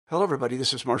Hello, everybody.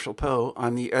 This is Marshall Poe.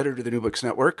 I'm the editor of the New Books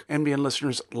Network. NBN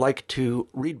listeners like to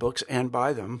read books and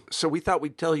buy them. So we thought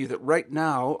we'd tell you that right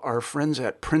now, our friends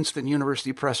at Princeton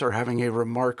University Press are having a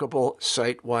remarkable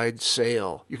site-wide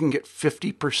sale. You can get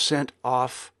 50%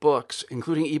 off books,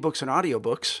 including ebooks and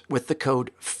audiobooks, with the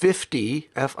code 50,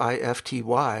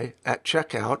 F-I-F-T-Y, at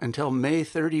checkout until May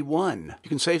 31. You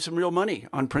can save some real money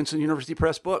on Princeton University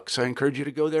Press books. I encourage you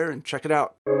to go there and check it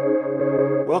out.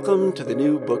 Welcome to the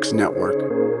New Books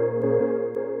Network.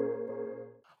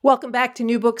 Welcome back to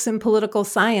New Books in Political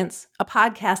Science, a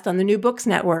podcast on the New Books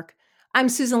Network. I'm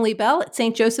Susan Lee Bell at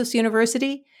St. Joseph's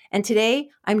University, and today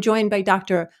I'm joined by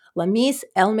Dr. Lamis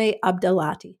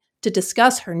Elmeh-Abdelati to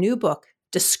discuss her new book,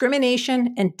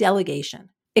 Discrimination and Delegation,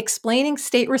 Explaining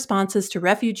State Responses to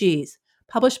Refugees,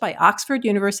 published by Oxford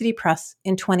University Press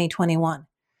in 2021.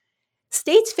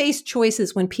 States face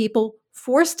choices when people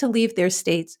forced to leave their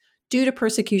states due to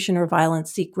persecution or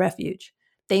violence seek refuge.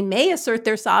 They may assert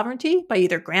their sovereignty by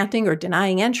either granting or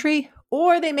denying entry,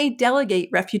 or they may delegate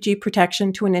refugee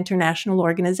protection to an international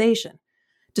organization.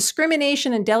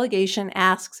 Discrimination and Delegation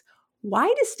asks, why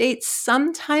do states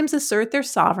sometimes assert their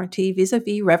sovereignty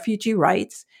vis-a-vis refugee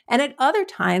rights and at other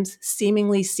times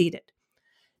seemingly cede it?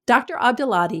 Dr.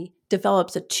 Abdelati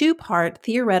develops a two-part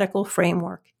theoretical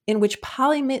framework in which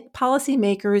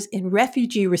policymakers in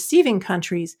refugee-receiving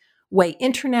countries weigh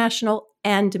international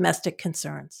and domestic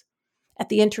concerns. At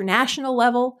the international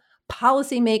level,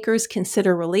 policymakers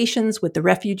consider relations with the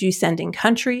refugee-sending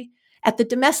country. At the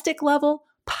domestic level,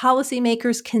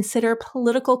 policymakers consider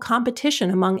political competition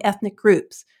among ethnic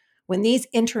groups. When these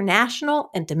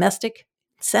international and domestic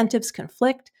incentives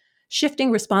conflict, shifting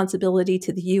responsibility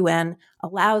to the UN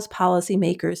allows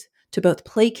policymakers to both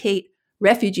placate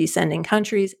refugee-sending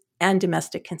countries and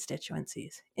domestic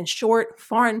constituencies. In short,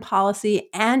 foreign policy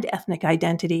and ethnic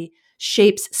identity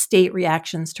shapes state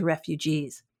reactions to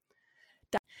refugees.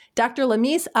 Dr.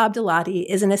 Lamis Abdelati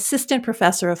is an assistant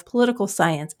professor of political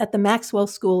science at the Maxwell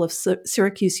School of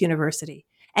Syracuse University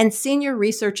and senior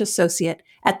research associate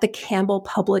at the Campbell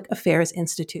Public Affairs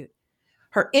Institute.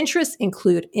 Her interests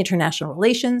include international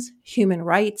relations, human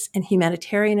rights and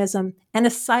humanitarianism, and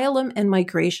asylum and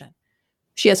migration.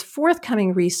 She has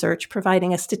forthcoming research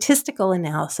providing a statistical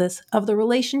analysis of the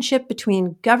relationship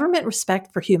between government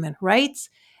respect for human rights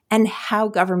and how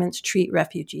governments treat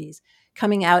refugees,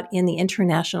 coming out in the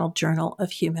International Journal of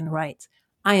Human Rights.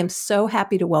 I am so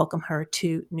happy to welcome her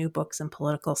to New Books in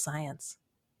Political Science.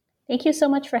 Thank you so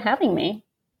much for having me.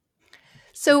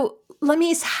 So,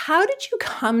 Lamis, how did you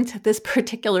come to this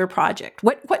particular project?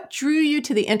 What drew you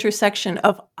to the intersection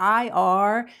of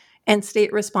IR and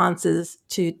state responses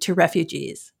to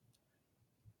refugees?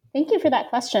 Thank you for that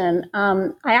question.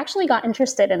 I actually got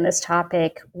interested in this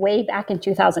topic way back in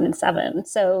 2007.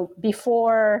 So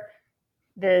before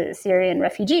the Syrian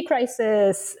refugee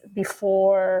crisis,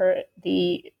 before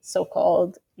the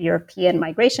so-called European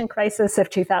migration crisis of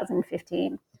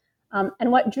 2015.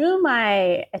 And what drew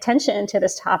my attention to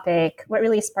this topic, what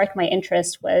really sparked my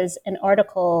interest, was an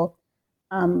article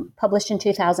published in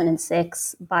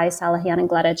 2006 by Salahian and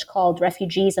Gladich called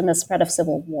Refugees and the Spread of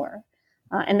Civil War.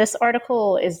 And this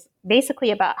article is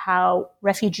basically about how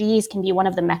refugees can be one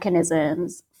of the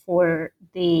mechanisms for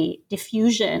the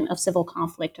diffusion of civil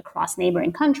conflict across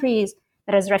neighboring countries,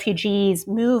 that as refugees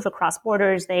move across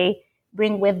borders, they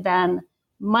bring with them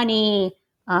money,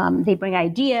 they bring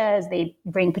ideas, they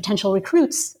bring potential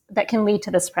recruits that can lead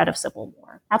to the spread of civil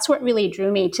war. That's what really drew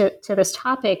me to this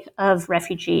topic of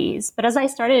refugees. But as I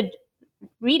started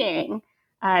reading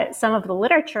some of the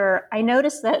literature, I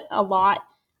noticed that a lot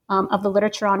of the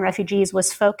literature on refugees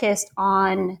was focused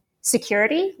on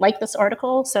security, like this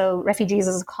article. So refugees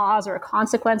as a cause or a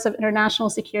consequence of international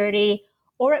security,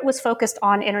 or it was focused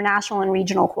on international and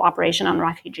regional cooperation on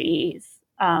refugees,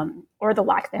 or the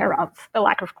lack thereof, the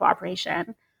lack of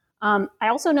cooperation. I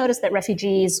also noticed that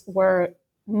refugees were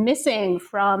missing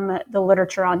from the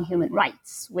literature on human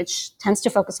rights, which tends to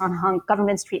focus on how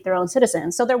governments treat their own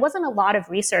citizens. So there wasn't a lot of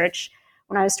research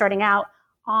when I was starting out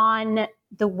on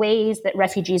the ways that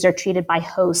refugees are treated by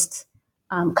host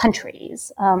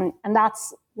countries. And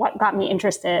that's what got me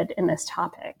interested in this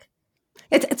topic.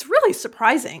 It's really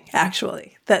surprising,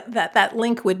 actually, that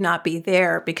link would not be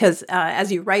there because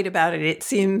as you write about it, it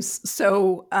seems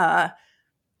so,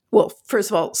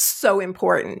 first of all, so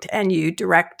important, and you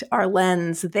direct our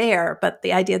lens there. But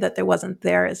the idea that there wasn't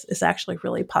there is actually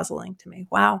really puzzling to me.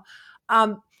 Wow.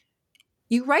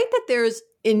 You write that there's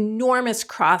enormous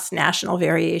cross-national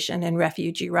variation in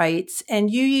refugee rights,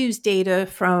 and you use data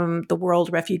from the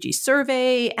World Refugee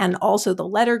Survey and also the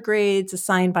letter grades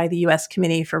assigned by the U.S.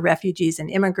 Committee for Refugees and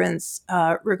Immigrants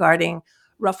regarding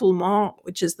refoulement,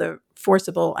 which is the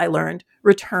forcible, I learned,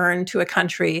 return to a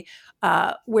country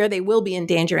where they will be in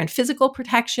danger, and physical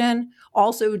protection,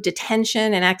 also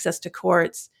detention and access to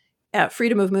courts,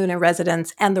 freedom of movement and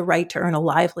residence, and the right to earn a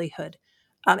livelihood.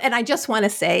 And I just want to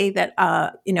say that,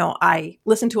 I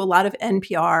listen to a lot of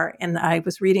NPR, and I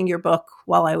was reading your book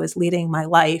while I was leading my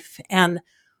life. And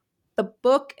the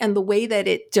book and the way that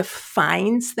it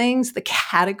defines things, the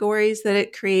categories that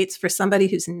it creates for somebody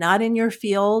who's not in your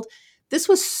field, this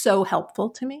was so helpful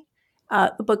to me.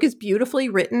 The book is beautifully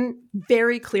written,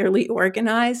 very clearly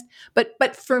organized.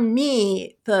 But for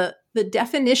me, the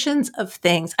definitions of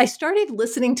things, I started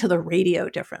listening to the radio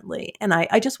differently. And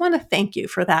I just want to thank you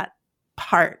for that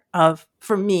part of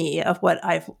what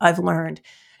I've learned.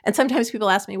 And sometimes people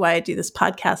ask me why I do this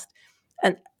podcast,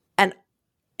 and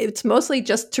it's mostly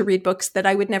just to read books that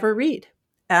I would never read.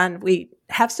 And we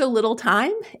have so little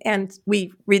time, and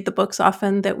we read the books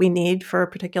often that we need for a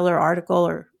particular article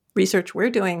or research we're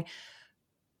doing.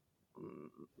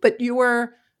 But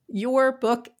your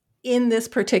book in this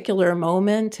particular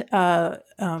moment, we're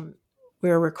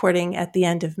recording at the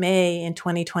end of May in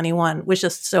 2021, was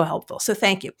just so helpful. So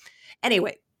thank you.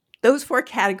 Anyway, those 4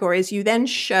 categories, you then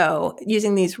show,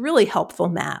 using these really helpful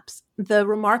maps, the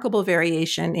remarkable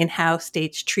variation in how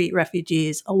states treat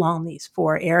refugees along these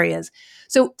 4 areas.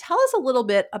 So tell us a little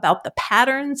bit about the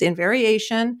patterns in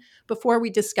variation before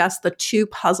we discuss the 2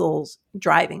 puzzles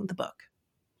driving the book.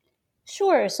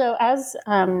 Sure. So as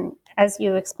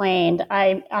you explained,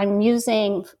 I'm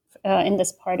using in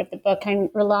this part of the book,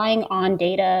 I'm relying on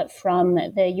data from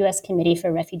the U.S. Committee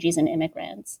for Refugees and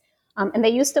Immigrants. And they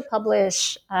used to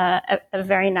publish a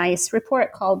very nice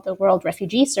report called the World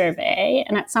Refugee Survey.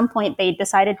 And at some point, they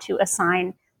decided to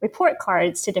assign report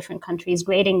cards to different countries,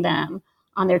 grading them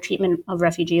on their treatment of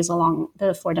refugees along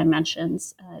the 4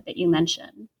 dimensions that you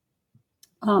mentioned.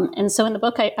 And so in the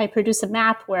book, I produce a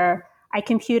map where I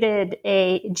computed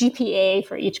a GPA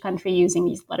for each country using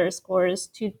these letter scores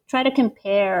to try to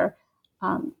compare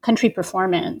country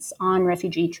performance on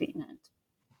refugee treatment.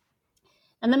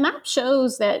 And the map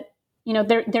shows that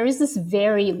there is this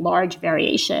very large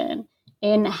variation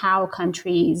in how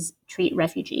countries treat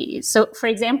refugees. So, for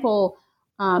example,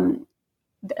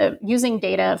 using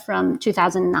data from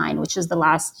 2009, which is the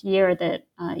last year that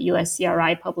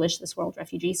USCRI published this World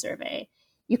Refugee Survey,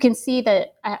 you can see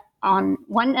that on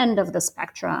one end of the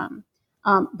spectrum,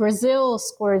 Brazil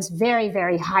scores very,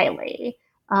 very highly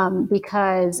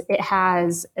because it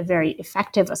has a very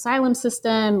effective asylum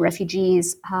system.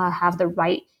 Refugees have the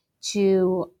right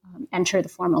to enter the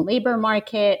formal labor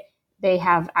market. They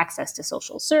have access to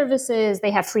social services.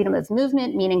 They have freedom of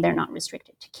movement, meaning they're not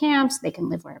restricted to camps. They can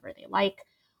live wherever they like.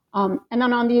 And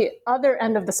then on the other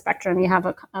end of the spectrum, you have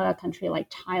a country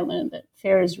like Thailand that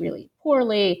fares really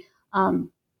poorly. Of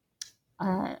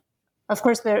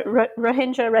course, the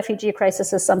Rohingya refugee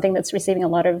crisis is something that's receiving a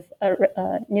lot of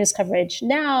news coverage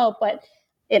now, but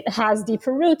it has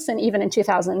deeper roots. And even in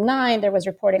 2009, there was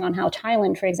reporting on how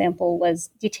Thailand, for example, was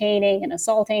detaining and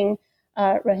assaulting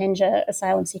Rohingya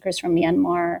asylum seekers from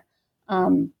Myanmar,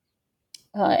 and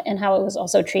how it was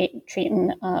also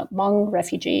treating Hmong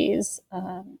refugees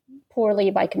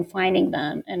poorly by confining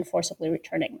them and forcibly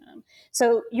returning them.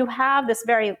 So you have this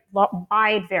very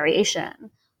wide variation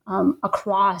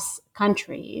across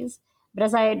countries. But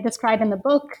as I describe in the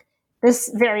book,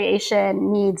 this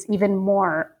variation needs even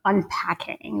more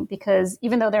unpacking, because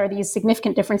even though there are these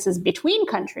significant differences between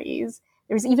countries,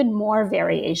 there's even more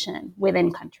variation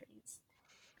within countries.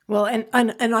 Well, and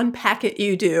unpack it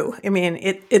you do. I mean,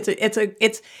 it's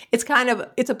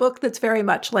a book that's very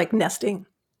much like nesting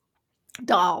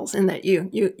dolls, in that you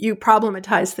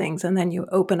problematize things and then you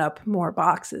open up more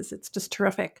boxes. It's just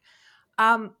terrific.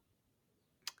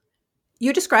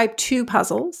 You describe 2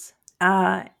 puzzles,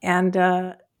 and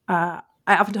I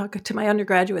often talk to my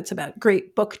undergraduates about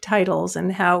great book titles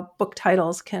and how book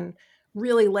titles can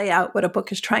really lay out what a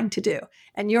book is trying to do.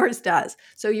 And yours does.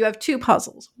 So you have 2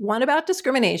 puzzles, one about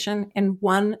discrimination and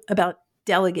one about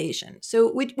delegation.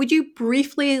 So would you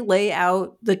briefly lay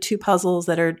out the 2 puzzles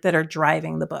that are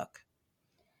driving the book?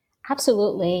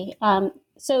 Absolutely.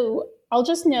 So I'll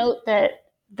just note that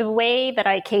the way that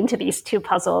I came to these 2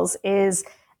 puzzles is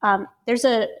there's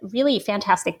a really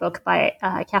fantastic book by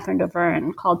Catherine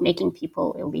Doverne called Making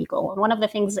People Illegal. And one of the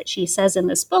things that she says in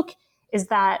this book is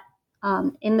that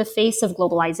in the face of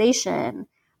globalization,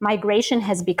 migration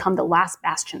has become the last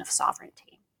bastion of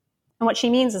sovereignty. And what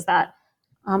she means is that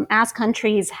as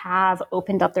countries have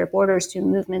opened up their borders to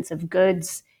movements of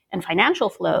goods and financial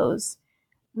flows,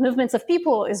 movements of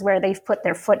people is where they've put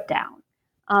their foot down.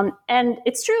 And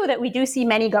it's true that we do see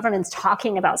many governments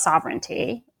talking about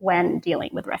sovereignty when dealing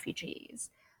with refugees.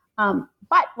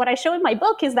 But what I show in my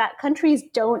book is that countries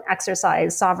don't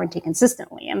exercise sovereignty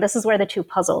consistently. And this is where the two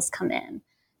puzzles come in.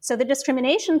 So the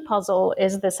discrimination puzzle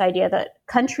is this idea that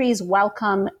countries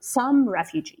welcome some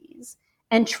refugees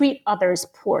and treat others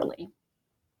poorly.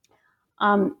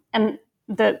 And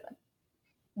the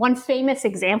one famous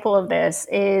example of this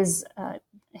is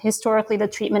historically the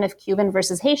treatment of Cuban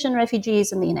versus Haitian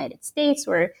refugees in the United States,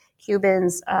 where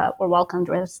Cubans were welcomed,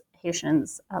 whereas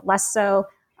Haitians less so.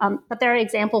 But there are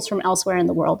examples from elsewhere in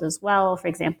the world as well. For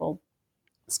example,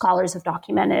 scholars have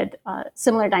documented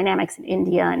similar dynamics in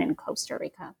India and in Costa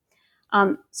Rica.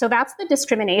 So that's the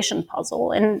discrimination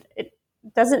puzzle. And it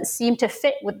doesn't seem to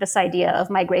fit with this idea of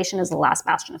migration as the last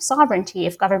bastion of sovereignty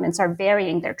if governments are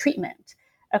varying their treatment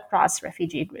across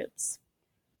refugee groups.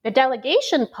 The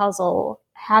delegation puzzle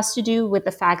has to do with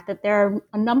the fact that there are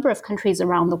a number of countries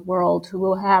around the world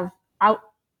who have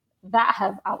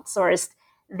outsourced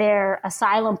their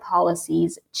asylum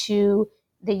policies to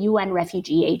the UN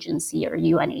Refugee Agency or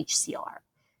UNHCR.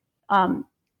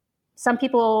 Some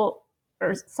people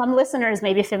or some listeners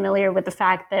may be familiar with the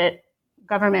fact that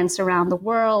governments around the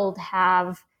world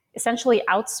have essentially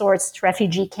outsourced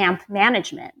refugee camp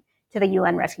management to the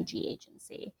UN Refugee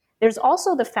Agency. There's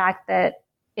also the fact that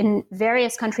in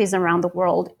various countries around the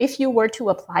world, if you were to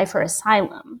apply for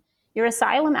asylum, your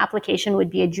asylum application would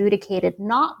be adjudicated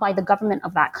not by the government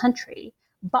of that country,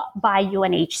 but by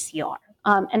UNHCR.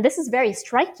 And this is very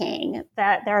striking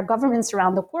that there are governments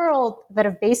around the world that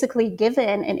have basically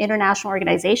given an international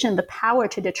organization the power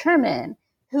to determine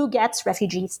who gets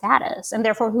refugee status and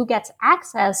therefore who gets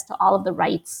access to all of the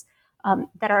rights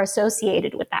that are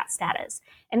associated with that status.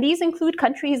 And these include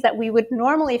countries that we would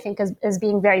normally think as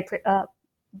being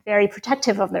very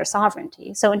protective of their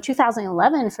sovereignty. So in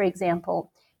 2011, for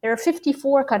example, there are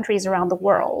 54 countries around the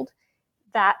world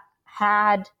that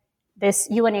had this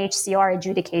UNHCR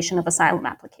adjudication of asylum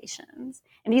applications.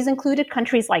 And these included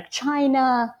countries like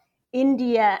China,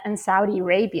 India, and Saudi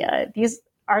Arabia. These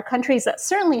are countries that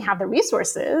certainly have the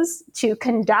resources to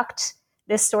conduct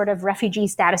this sort of refugee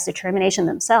status determination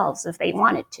themselves if they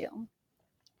wanted to.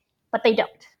 But they don't,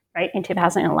 right, in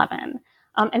 2011.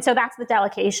 And so that's the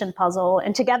delegation puzzle.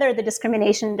 And together, the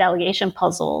discrimination and delegation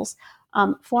puzzles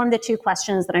form the two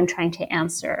questions that I'm trying to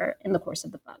answer in the course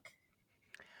of the book.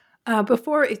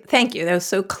 Thank you. That was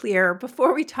so clear.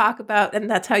 Before we talk about, and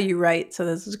that's how you write, so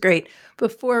this is great.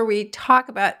 Before we talk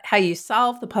about how you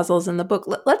solve the puzzles in the book,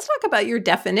 let's talk about your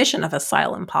definition of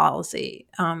asylum policy.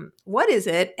 What is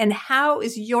it, and how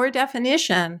is your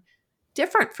definition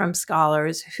different from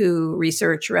scholars who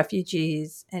research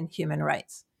refugees and human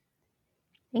rights?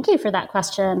 Thank you for that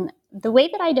question. The way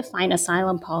that I define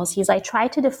asylum policy is I try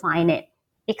to define it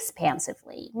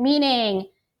expansively, meaning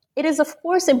it is, of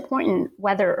course, important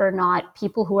whether or not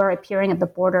people who are appearing at the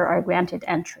border are granted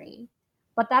entry,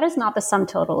 but that is not the sum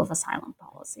total of asylum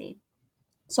policy.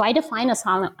 So I define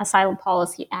asylum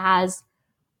policy as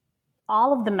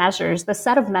all of the measures, the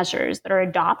set of measures that are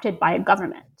adopted by a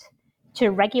government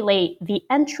to regulate the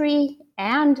entry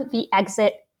and the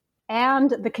exit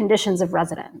and the conditions of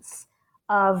residence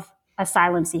of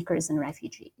asylum seekers and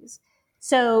refugees.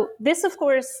 So this, of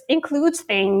course, includes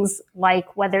things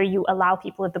like whether you allow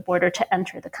people at the border to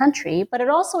enter the country, but it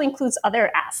also includes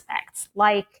other aspects,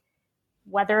 like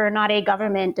whether or not a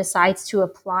government decides to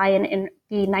apply in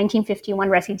the 1951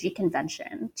 Refugee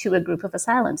Convention to a group of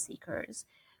asylum seekers,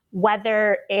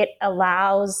 whether it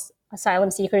allows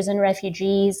asylum seekers and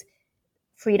refugees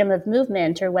freedom of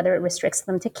movement or whether it restricts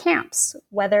them to camps,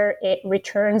 whether it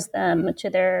returns them to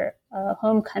their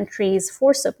home countries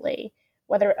forcibly,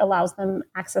 whether it allows them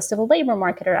access to the labor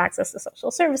market or access to social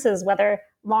services, whether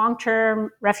long-term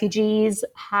refugees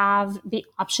have the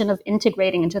option of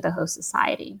integrating into the host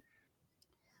society.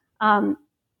 And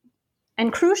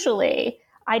crucially,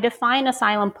 I define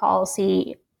asylum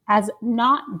policy as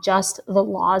not just the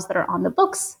laws that are on the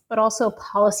books, but also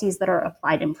policies that are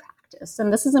applied in practice.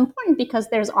 And this is important because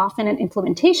there's often an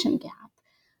implementation gap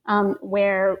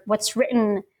where what's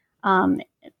written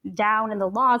down in the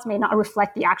laws may not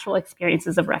reflect the actual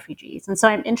experiences of refugees. And so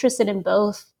I'm interested in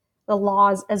both the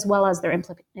laws as well as their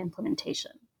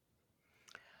implementation.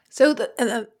 So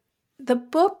the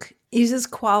book uses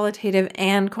qualitative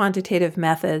and quantitative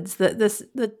methods,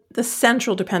 the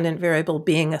central dependent variable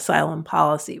being asylum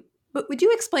policy. But would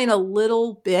you explain a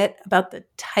little bit about the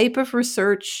type of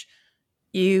research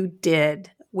you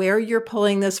did, where you're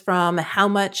pulling this from, how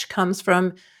much comes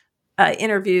from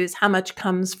interviews, how much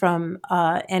comes from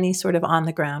any sort of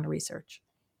on-the-ground research?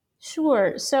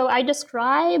 Sure. So I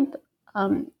describe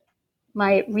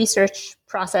my research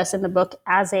process in the book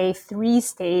as a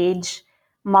 3-stage,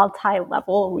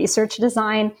 multi-level research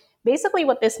design, basically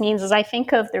what this means is I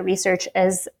think of the research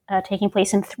as taking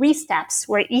place in 3 steps,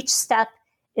 where each step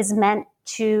is meant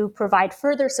to provide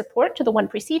further support to the one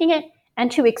preceding it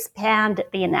and to expand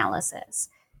the analysis.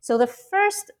 So the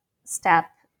first step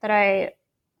that I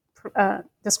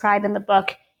describe in the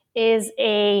book is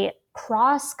a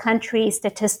cross-country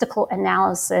statistical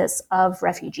analysis of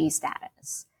refugee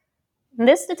status. And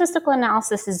this statistical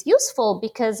analysis is useful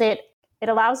because it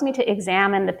allows me to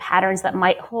examine the patterns that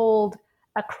might hold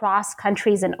across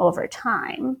countries and over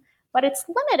time. But it's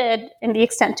limited in the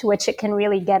extent to which it can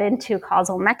really get into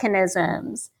causal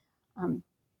mechanisms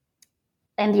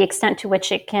and the extent to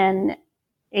which it can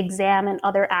examine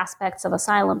other aspects of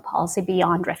asylum policy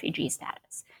beyond refugee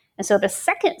status. And so the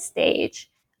second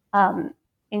stage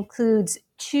includes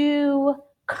 2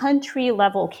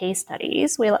 country-level case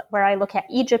studies where I look at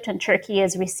Egypt and Turkey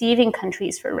as receiving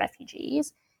countries for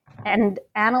refugees and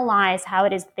analyze how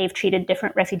it is that they've treated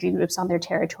different refugee groups on their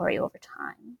territory over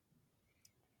time.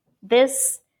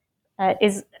 This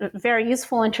is very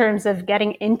useful in terms of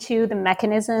getting into the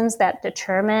mechanisms that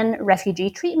determine refugee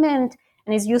treatment,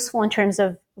 and is useful in terms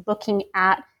of looking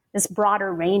at this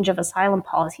broader range of asylum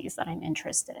policies that I'm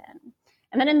interested in.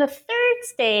 And then in the third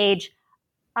stage,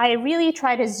 I really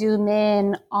try to zoom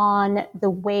in on the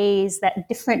ways that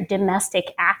different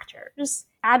domestic actors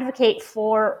advocate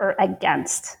for or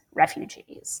against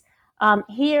refugees.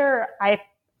 Here, I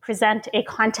present a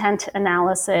content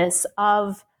analysis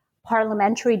of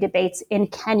parliamentary debates in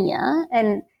Kenya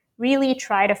and really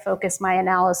try to focus my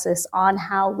analysis on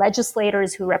how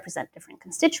legislators who represent different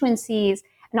constituencies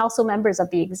and also members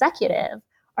of the executive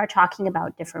are talking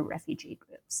about different refugee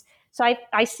groups. So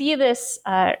I see this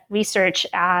research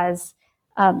as,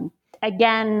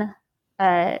 again,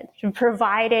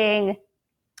 providing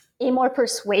a more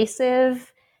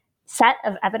persuasive set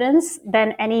of evidence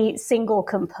than any single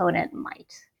component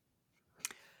might.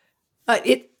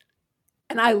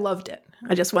 And I loved it.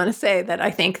 I just want to say that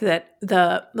I think that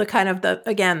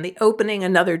the opening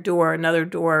another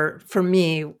door for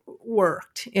me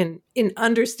worked in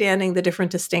understanding the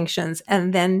different distinctions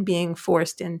and then being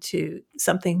forced into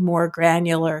something more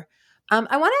granular. I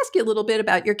want to ask you a little bit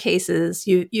about your cases.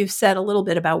 You've said a little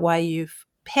bit about why you've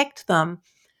picked them,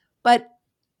 but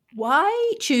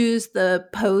why choose the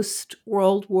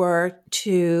post-World War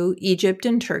II Egypt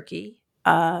and Turkey?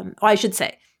 I should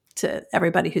say to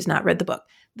everybody who's not read the book,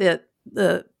 the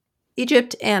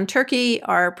Egypt and Turkey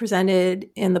are presented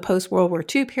in the post-World War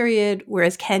II period,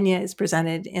 whereas Kenya is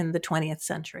presented in the 20th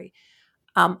century.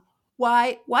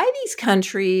 Why these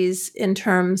countries in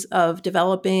terms of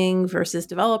developing versus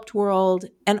developed world,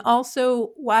 and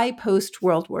also why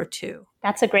post-World War II?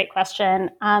 That's a great question.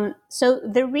 So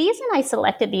the reason I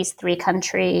selected these 3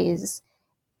 countries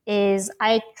is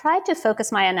I tried to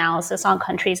focus my analysis on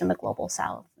countries in the global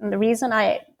south. And the reason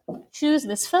I choose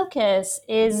this focus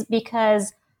is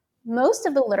because most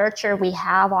of the literature we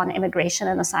have on immigration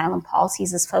and asylum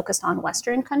policies is focused on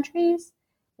Western countries,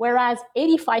 whereas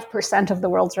 85% of the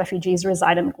world's refugees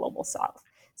reside in the global south.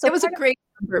 So it was a great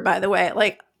number, by the way.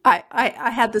 Like I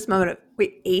had this moment of,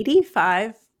 wait,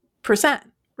 85%?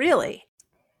 Really?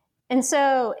 And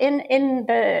so in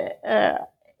the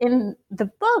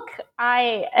book,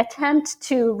 I attempt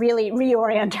to really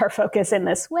reorient our focus in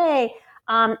this way.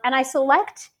 And I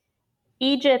select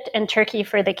Egypt and Turkey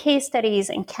for the case studies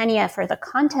and Kenya for the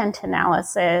content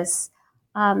analysis,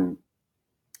 in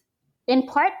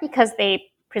part because they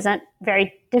present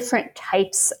very different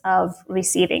types of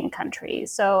receiving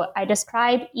countries. So I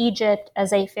describe Egypt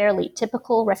as a fairly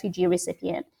typical refugee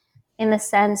recipient in the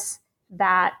sense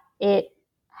that it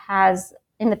has,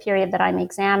 in the period that I'm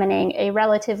examining, a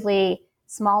relatively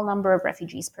small number of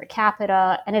refugees per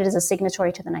capita, and it is a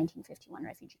signatory to the 1951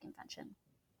 Refugee Convention.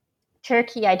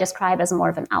 Turkey I describe as more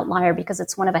of an outlier because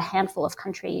it's one of a handful of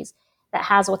countries that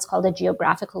has what's called a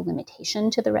geographical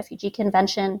limitation to the Refugee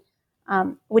Convention,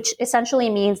 which essentially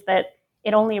means that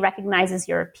it only recognizes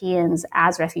Europeans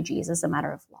as refugees as a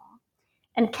matter of law.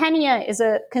 And Kenya is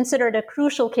considered a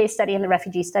crucial case study in the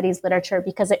refugee studies literature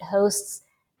because it hosts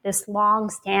this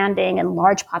long-standing and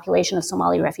large population of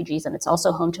Somali refugees, and it's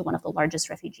also home to one of the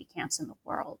largest refugee camps in the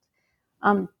world.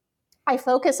 I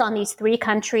focus on these 3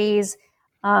 countries.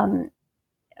 In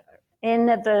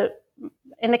the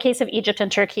case of Egypt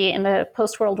and Turkey, in the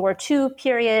post-World War II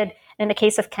period, in the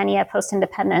case of Kenya,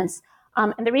 post-independence.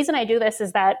 And the reason I do this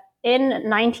is that in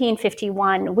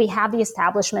 1951, we have the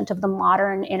establishment of the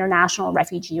modern international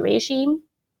refugee regime.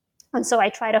 And so I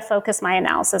try to focus my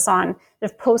analysis on the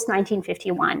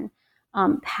post-1951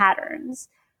 patterns.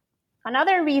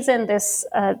 Another reason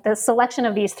the selection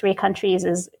of these 3 countries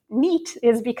is neat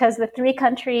is because the 3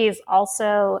 countries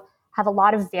also have a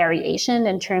lot of variation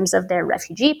in terms of their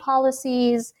refugee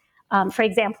policies. For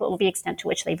example, the extent to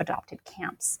which they've adopted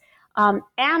camps.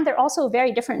 And they're also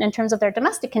very different in terms of their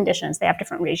domestic conditions. They have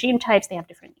different regime types, they have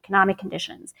different economic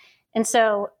conditions. And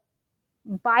so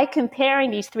by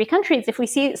comparing these three countries, if we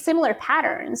see similar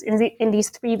patterns in these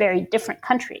three very different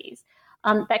countries,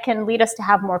 that can lead us to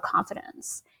have more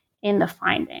confidence in the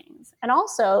findings. And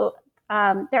also,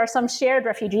 there are some shared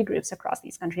refugee groups across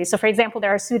these countries. So for example,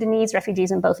 there are Sudanese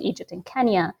refugees in both Egypt and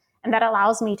Kenya, and that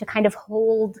allows me to kind of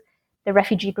hold the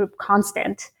refugee group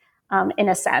constant in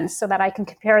a sense, so that I can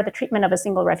compare the treatment of a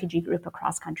single refugee group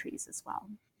across countries as well.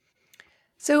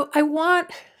 So I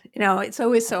want, it's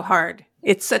always so hard.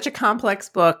 It's such a complex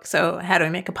book. So how do I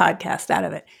make a podcast out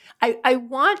of it? I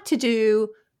want to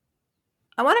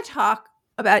talk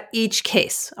about each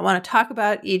case. I want to talk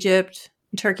about Egypt,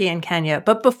 Turkey, and Kenya.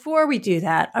 But before we do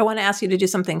that, I want to ask you to do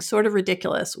something sort of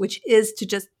ridiculous, which is to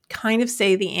just kind of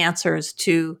say the answers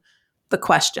to the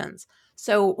questions.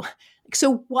 So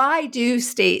why do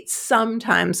states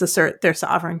sometimes assert their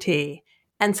sovereignty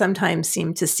and sometimes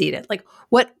seem to cede it? Like,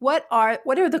 what are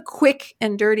the quick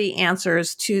and dirty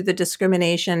answers to the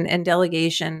discrimination and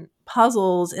delegation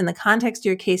puzzles in the context of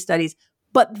your case studies?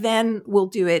 But then we'll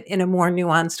do it in a more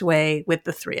nuanced way with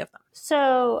the three of them.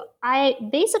 So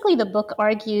the book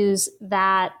argues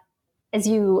that, as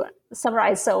you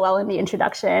summarized so well in the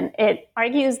introduction, it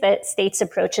argues that states'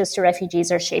 approaches to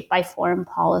refugees are shaped by foreign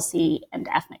policy and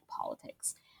ethnic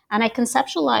politics. And I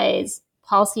conceptualize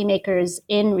policymakers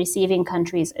in receiving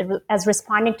countries as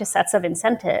responding to sets of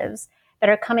incentives that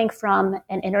are coming from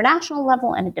an international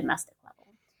level and a domestic level.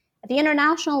 At the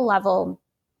international level,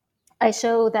 I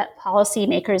show that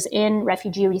policymakers in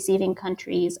refugee-receiving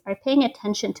countries are paying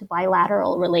attention to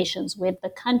bilateral relations with the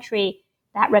country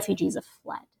that refugees have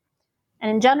fled. And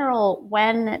in general,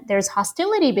 when there's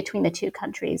hostility between the two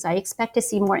countries, I expect to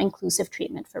see more inclusive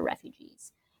treatment for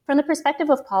refugees. From the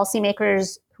perspective of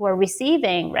policymakers who are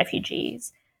receiving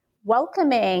refugees,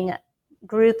 welcoming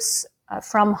groups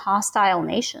from hostile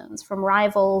nations, from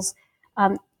rivals,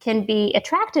 can be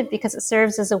attractive because it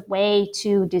serves as a way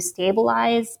to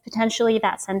destabilize potentially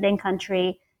that sending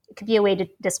country. It could be a way to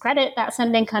discredit that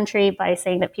sending country by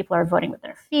saying that people are voting with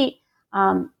their feet.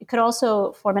 It could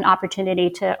also form an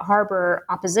opportunity to harbor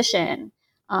opposition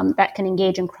that can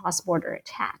engage in cross-border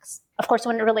attacks. Of course,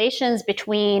 when relations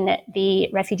between the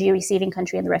refugee receiving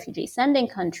country and the refugee sending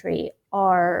country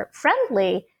are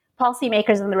friendly,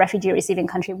 policymakers in the refugee receiving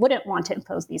country wouldn't want to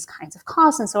impose these kinds of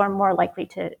costs and so are more likely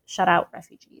to shut out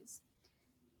refugees.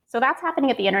 So that's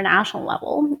happening at the international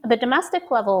level. At the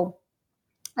domestic level,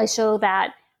 I show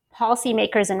that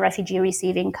policymakers in refugee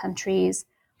receiving countries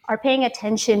are paying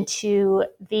attention to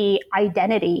the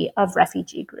identity of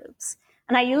refugee groups.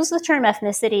 And I use the term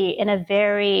ethnicity in a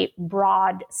very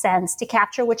broad sense to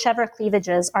capture whichever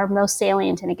cleavages are most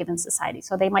salient in a given society.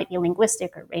 So they might be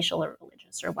linguistic or racial or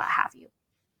religious or what have you.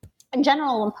 In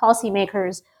general, when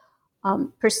policymakers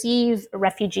perceive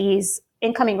refugees,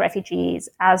 incoming refugees,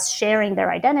 as sharing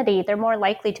their identity, they're more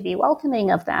likely to be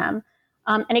welcoming of them.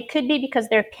 And it could be because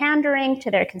they're pandering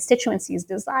to their constituencies'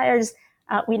 desires.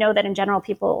 We know that in general,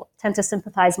 people tend to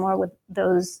sympathize more with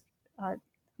those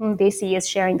whom they see as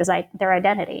sharing their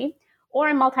identity. Or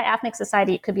in multi-ethnic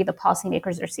society, it could be the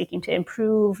policymakers are seeking to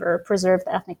improve or preserve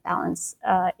the ethnic balance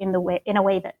in a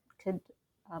way that could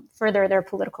further their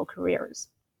political careers.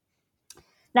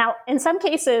 Now, in some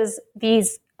cases,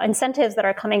 these incentives that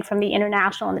are coming from the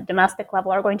international and the domestic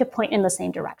level are going to point in the same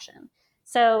direction.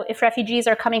 So if refugees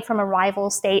are coming from a rival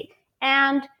state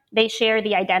and they share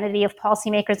the identity of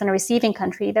policymakers in a receiving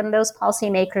country, then those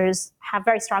policymakers have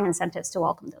very strong incentives to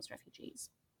welcome those refugees.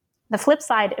 The flip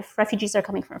side, if refugees are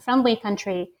coming from a friendly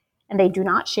country and they do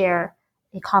not share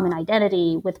a common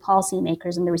identity with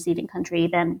policymakers in the receiving country,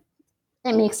 then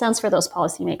it makes sense for those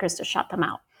policymakers to shut them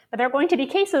out. But there are going to be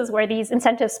cases where these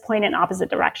incentives point in opposite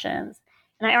directions.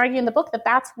 And I argue in the book that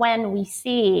that's when we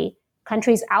see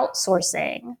countries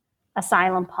outsourcing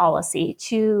asylum policy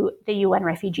to the UN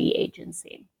Refugee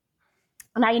Agency.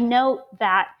 And I note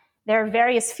that there are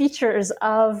various features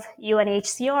of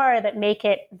UNHCR that make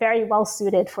it very well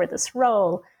suited for this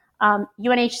role.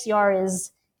 UNHCR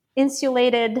is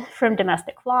insulated from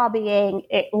domestic lobbying.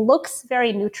 It looks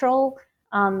very neutral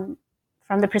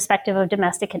from the perspective of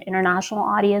domestic and international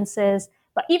audiences.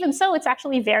 But even so, it's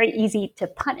actually very easy to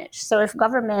punish. So if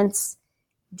governments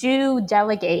do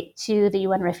delegate to the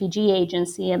UN Refugee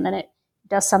Agency and then it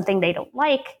does something they don't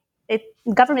like,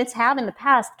 governments have in the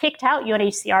past kicked out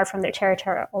UNHCR from their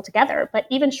territory altogether. But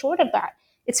even short of that,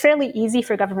 it's fairly easy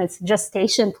for governments to just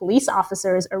station police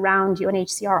officers around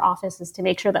UNHCR offices to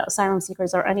make sure that asylum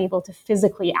seekers are unable to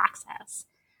physically access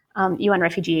UN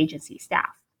Refugee Agency staff.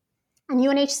 And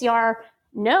UNHCR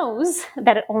knows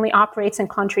that it only operates in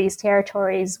countries'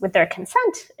 territories with their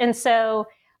consent. And so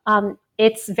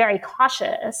it's very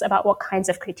cautious about what kinds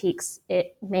of critiques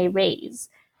it may raise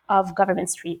of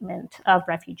government's treatment of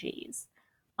refugees.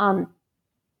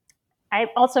 I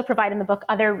also provide in the book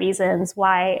other reasons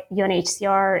why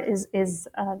UNHCR is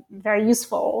very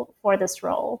useful for this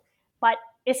role. But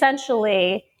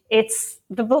essentially,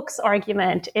 the book's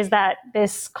argument is that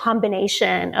this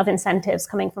combination of incentives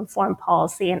coming from foreign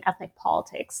policy and ethnic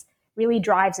politics really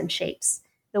drives and shapes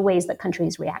the ways that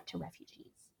countries react to refugees.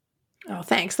 Oh,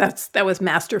 thanks. That was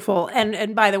masterful.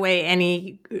 And by the way,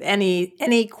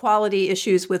 any quality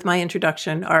issues with my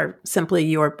introduction are simply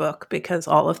your book, because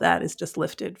all of that is just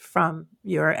lifted from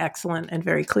your excellent and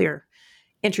very clear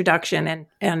introduction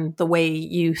and the way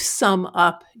you sum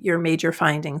up your major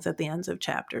findings at the ends of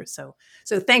chapters.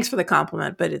 So thanks for the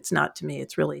compliment, but it's not to me,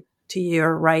 it's really to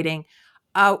your writing.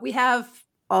 We have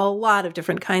a lot of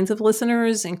different kinds of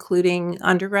listeners, including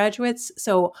undergraduates.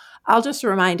 So I'll just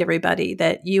remind everybody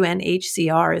that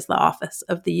UNHCR is the Office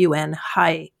of the UN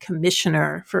High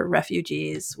Commissioner for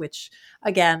Refugees, which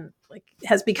again,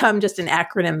 has become just an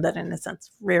acronym that in a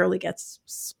sense rarely gets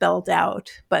spelled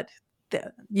out, but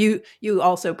you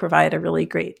also provide a really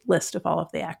great list of all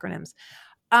of the acronyms.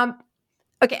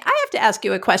 Okay, I have to ask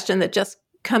you a question that just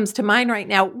comes to mind right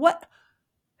now.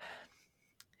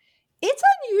 It's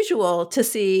unusual to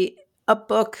see a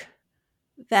book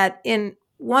that in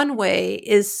one way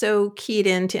is so keyed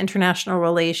into international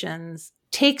relations,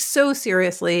 takes so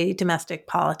seriously domestic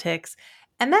politics.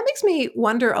 And that makes me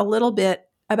wonder a little bit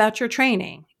about your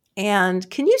training. And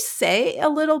can you say a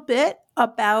little bit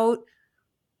about,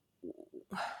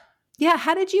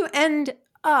 how did you end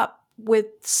up with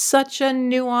such a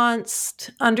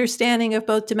nuanced understanding of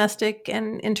both domestic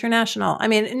and international? I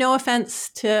mean, no offense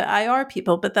to IR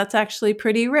people, but that's actually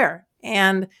pretty rare.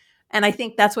 And I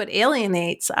think that's what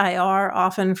alienates IR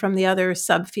often from the other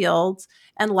subfields.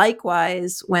 And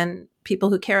likewise, when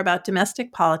people who care about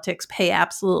domestic politics pay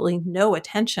absolutely no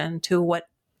attention to what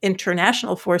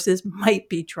international forces might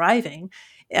be driving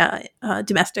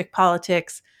domestic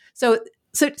politics. So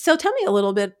tell me a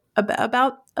little bit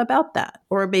about that,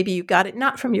 or maybe you got it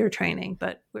not from your training,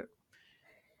 but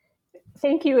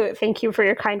thank you for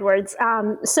your kind words.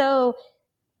 So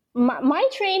my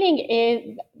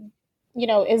training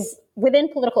is within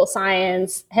political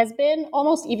science, has been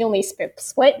almost evenly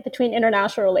split between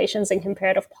international relations and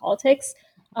comparative politics.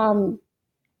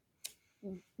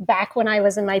 Back when I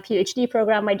was in my PhD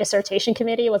program, my dissertation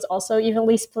committee was also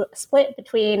evenly split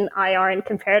between IR and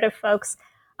comparative folks.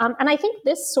 And I think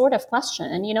this sort of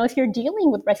question, if you're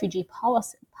dealing with refugee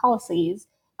policies,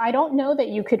 I don't know that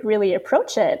you could really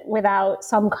approach it without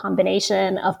some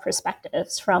combination of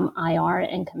perspectives from IR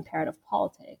and comparative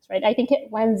politics, right? I think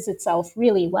it lends itself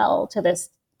really well to this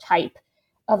type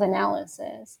of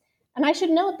analysis. And I should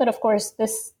note that, of course,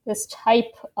 this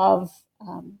type of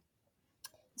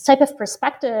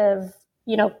perspective,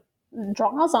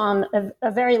 draws on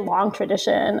a very long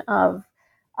tradition of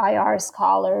IR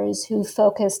scholars who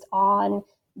focused on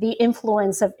the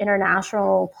influence of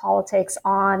international politics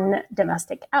on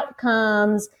domestic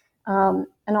outcomes, and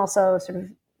also sort of,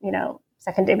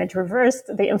 second image reversed,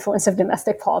 the influence of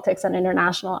domestic politics on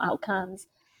international outcomes.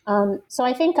 So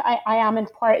I think I am in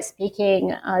part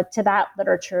speaking to that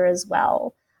literature as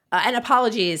well. And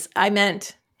apologies, I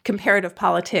meant comparative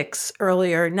politics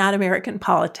earlier, not American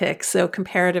politics. So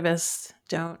comparativists,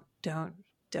 don't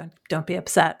be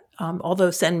upset. Although I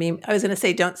was going to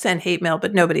say don't send hate mail,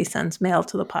 but nobody sends mail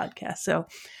to the podcast. So,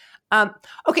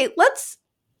 okay,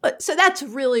 so that's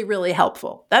really, really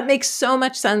helpful. That makes so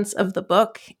much sense of the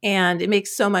book, and it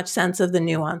makes so much sense of the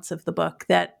nuance of the book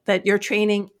that your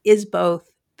training is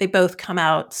both. They both come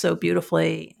out so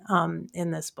beautifully in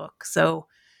this book. So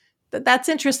that's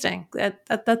interesting.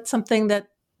 That's something that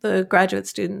the graduate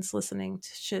students listening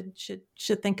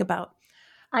should think about.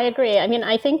 I agree. I mean,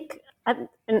 I think. And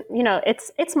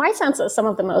it's my sense that some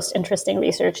of the most interesting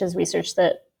research is research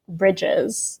that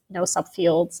bridges,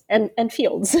 subfields and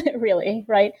fields, really,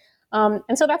 right?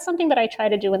 And so that's something that I try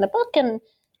to do in the book, and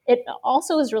it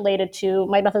also is related to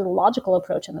my methodological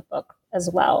approach in the book as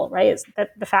well, right? Is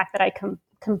that the fact that I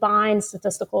combine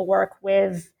statistical work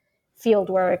with field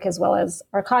work as well as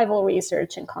archival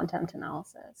research and content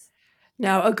analysis.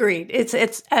 No, agreed.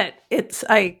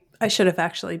 I should have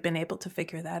actually been able to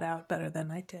figure that out better than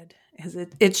I did. Because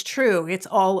it's true. It's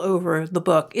all over the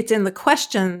book. It's in the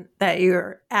question that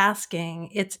you're asking.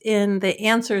 It's in the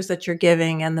answers that you're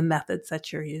giving and the methods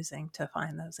that you're using to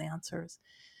find those answers.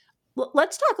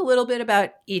 Let's talk a little bit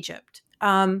about Egypt.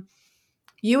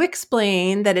 You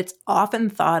explain that it's often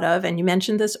thought of, and you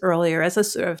mentioned this earlier, as a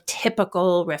sort of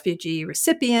typical refugee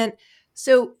recipient.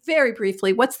 So very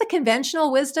briefly, what's the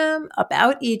conventional wisdom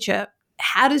about Egypt?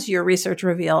 How does your research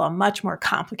reveal a much more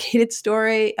complicated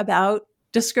story about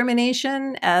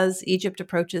discrimination as Egypt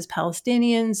approaches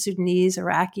Palestinians, Sudanese,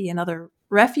 Iraqi, and other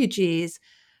refugees?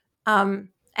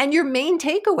 And your main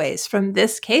takeaways from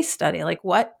this case study, like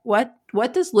what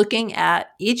does looking at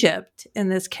Egypt in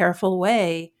this careful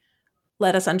way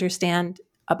let us understand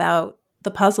about the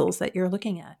puzzles that you're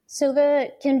looking at? So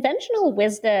the conventional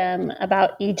wisdom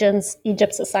about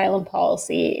Egypt's asylum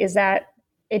policy is that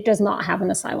it does not have an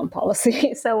asylum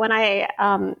policy. So when I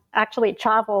actually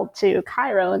traveled to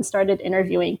Cairo and started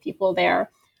interviewing people there,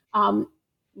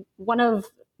 one of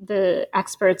the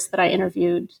experts that I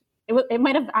interviewed, it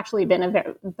might have actually been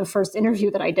the first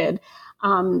interview that I did.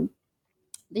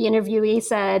 The interviewee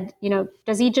said,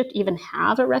 does Egypt even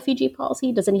have a refugee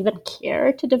policy? Does it even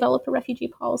care to develop a refugee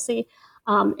policy?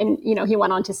 And he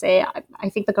went on to say, I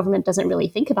think the government doesn't really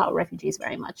think about refugees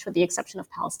very much, with the exception of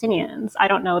Palestinians. I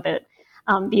don't know that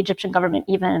the Egyptian government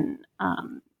even,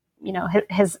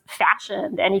 has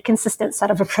fashioned any consistent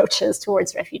set of approaches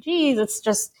towards refugees. It's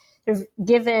just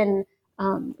given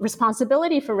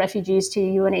responsibility for refugees to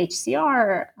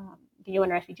UNHCR, the UN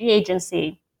Refugee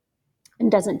Agency,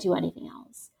 and doesn't do anything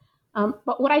else.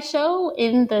 But what I show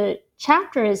in the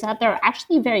chapter is that there are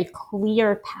actually very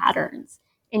clear patterns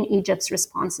in Egypt's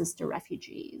responses to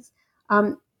refugees.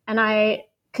 And I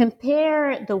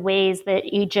compare the ways that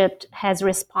Egypt has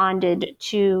responded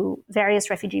to various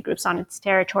refugee groups on its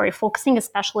territory, focusing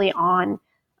especially on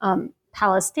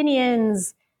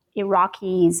Palestinians,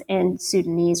 Iraqis, and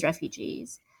Sudanese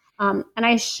refugees. And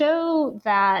I show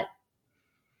that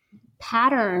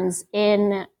patterns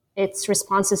in its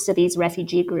responses to these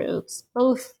refugee groups,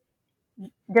 both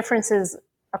differences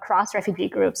across refugee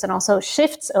groups and also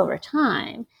shifts over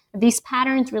time, these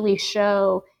patterns really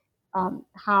show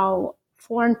how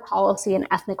foreign policy and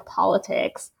ethnic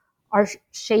politics are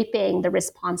shaping the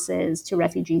responses to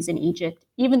refugees in Egypt,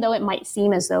 even though it might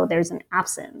seem as though there's an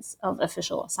absence of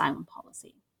official asylum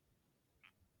policy.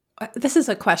 This is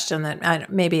a question that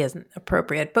maybe isn't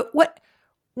appropriate, but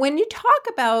when you talk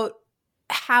about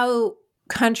how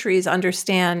countries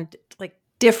understand like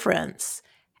difference,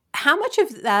 how much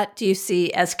of that do you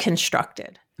see as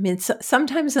constructed? I mean,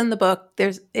 sometimes in the book,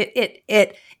 it's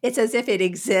as if it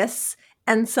exists,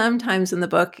 and sometimes in the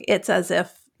book, it's as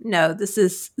if, no, this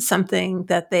is something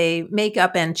that they make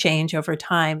up and change over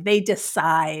time. They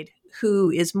decide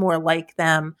who is more like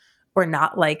them or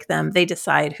not like them. They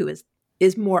decide who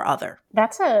is more other.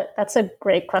 That's a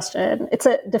great question. It's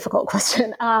a difficult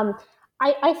question.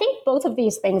 I think both of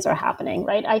these things are happening,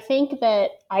 right? I think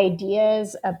that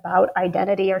ideas about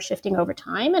identity are shifting over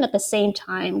time. And at the same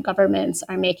time, governments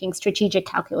are making strategic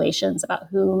calculations about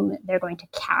whom they're going to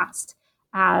cast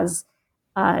as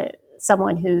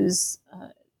someone who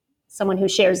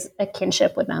shares a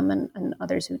kinship with them and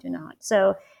others who do not.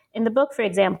 So in the book, for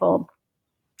example,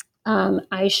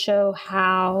 I show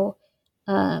how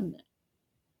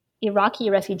Iraqi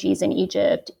refugees in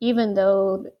Egypt, even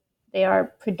though they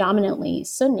are predominantly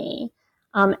Sunni,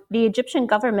 the Egyptian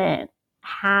government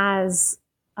has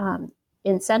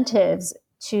incentives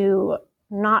to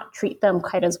not treat them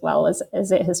quite as well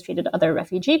as it has treated other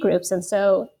refugee groups. And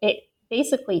so it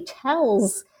basically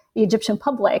tells the Egyptian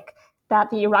public that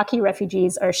the Iraqi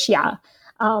refugees are Shia,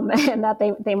 and that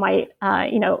they might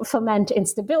foment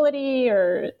instability,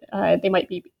 or they might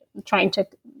be trying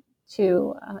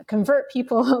to convert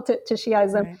people to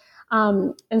Shiism. Right.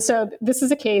 And so this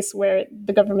is a case where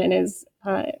the government is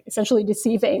essentially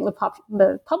deceiving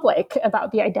the public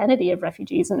about the identity of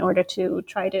refugees in order to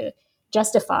try to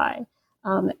justify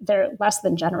their less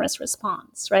than generous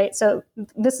response, right? So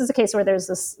this is a case where there's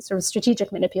this sort of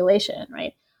strategic manipulation,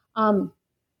 right?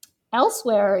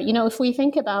 Elsewhere, if we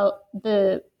think about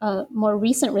the more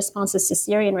recent responses to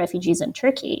Syrian refugees in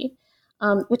Turkey,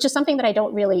 which is something that I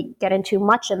don't really get into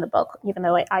much in the book, even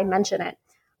though I mention it,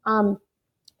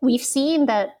 we've seen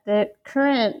that the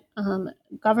current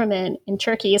government in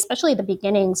Turkey, especially the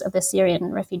beginnings of the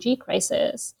Syrian refugee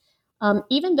crisis,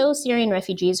 even those Syrian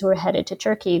refugees who were headed to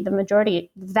Turkey, the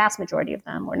vast majority of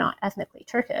them were not ethnically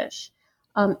Turkish.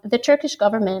 The Turkish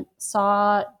government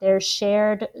saw their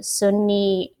shared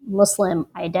Sunni Muslim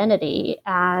identity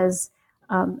as,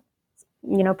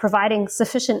 providing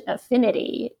sufficient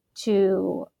affinity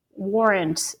to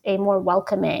warrant a more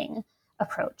welcoming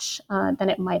approach than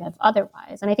it might have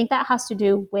otherwise. And I think that has to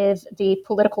do with the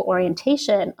political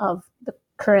orientation of the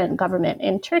current government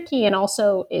in Turkey, and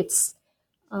also its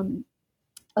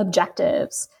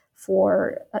objectives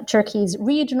for Turkey's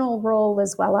regional role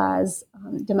as well as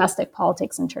domestic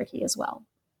politics in Turkey as well.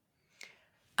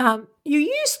 You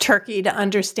use Turkey to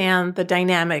understand the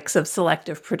dynamics of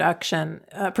selective protection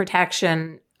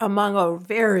among a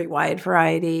very wide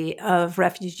variety of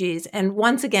refugees. And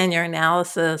once again, your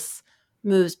analysis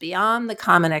moves beyond the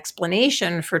common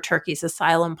explanation for Turkey's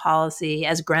asylum policy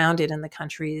as grounded in the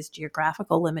country's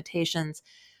geographical limitations.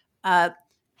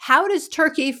 How does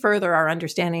Turkey further our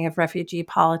understanding of refugee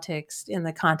politics in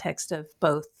the context of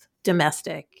both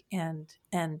domestic and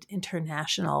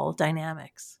international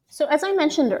dynamics? So as I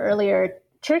mentioned earlier,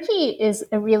 Turkey is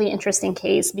a really interesting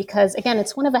case because, again,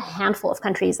 it's one of a handful of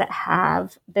countries that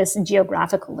have this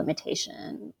geographical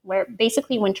limitation where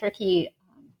basically when Turkey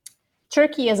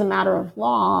as a matter of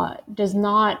law does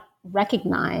not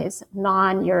recognize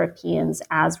non-Europeans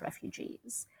as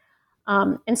refugees.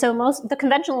 And so the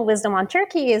conventional wisdom on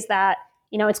Turkey is that,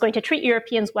 it's going to treat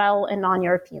Europeans well and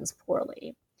non-Europeans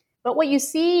poorly. But what you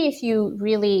see if you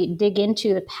really dig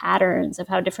into the patterns of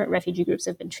how different refugee groups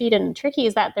have been treated in Turkey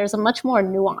is that there's a much more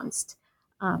nuanced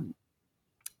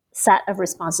set of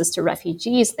responses to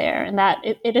refugees there, and that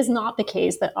it is not the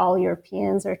case that all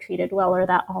Europeans are treated well or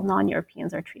that all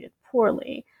non-Europeans are treated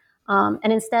poorly.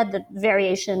 And instead, the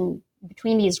variation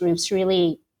between these groups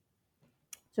really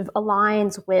sort of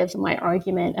aligns with my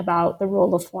argument about the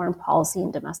role of foreign policy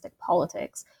and domestic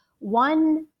politics.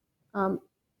 One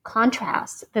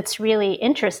contrast that's really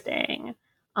interesting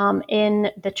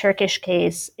in the Turkish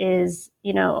case is,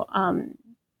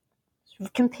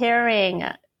 comparing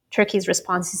Turkey's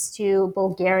responses to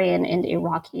Bulgarian and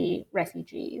Iraqi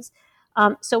refugees.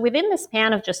 So within the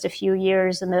span of just a few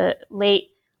years in the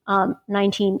late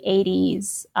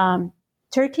 1980s,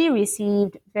 Turkey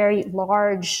received very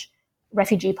large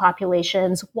refugee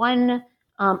populations,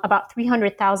 about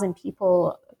 300,000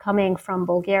 people coming from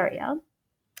Bulgaria,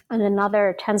 and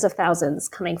another tens of thousands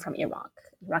coming from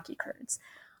Iraqi Kurds.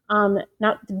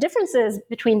 Now, the differences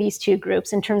between these two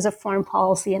groups in terms of foreign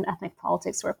policy and ethnic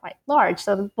politics were quite large.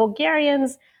 So the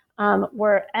Bulgarians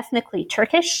were ethnically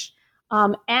Turkish,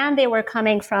 and they were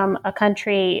coming from a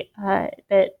country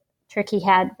that Turkey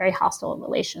had very hostile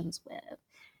relations with.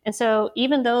 And so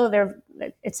even though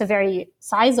it's a very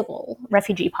sizable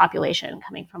refugee population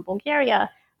coming from Bulgaria,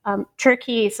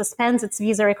 Turkey suspends its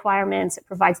visa requirements. It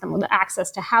provides them with access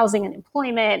to housing and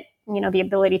employment, the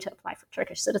ability to apply for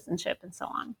Turkish citizenship and so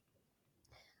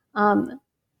on.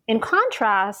 In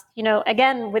contrast,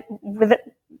 again,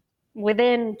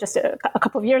 within just a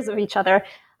couple of years of each other,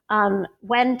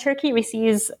 when Turkey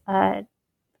receives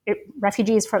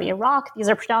refugees from Iraq, these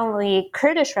are predominantly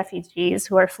Kurdish refugees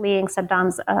who are fleeing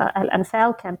Saddam's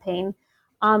Al-Anfal campaign.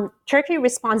 Turkey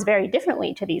responds very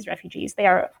differently to these refugees. They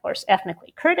are, of course,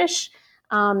 ethnically Kurdish,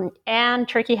 and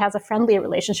Turkey has a friendly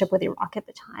relationship with Iraq at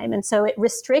the time. And so it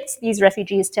restricts these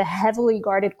refugees to heavily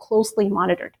guarded, closely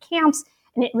monitored camps,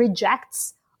 and it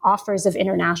rejects offers of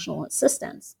international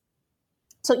assistance.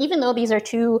 So even though these are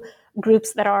two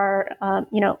groups that are,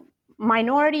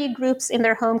 minority groups in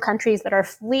their home countries that are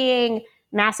fleeing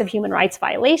massive human rights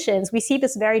violations, we see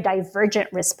this very divergent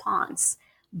response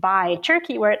by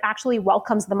Turkey, where it actually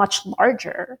welcomes the much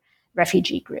larger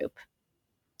refugee group.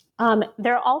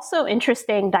 There are also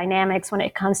interesting dynamics when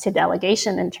it comes to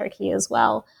delegation in Turkey as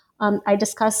well. I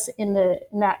discuss in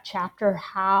that chapter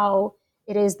how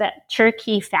it is that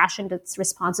Turkey fashioned its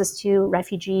responses to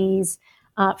refugees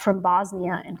from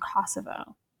Bosnia and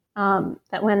Kosovo.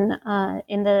 That when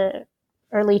in the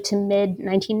early to mid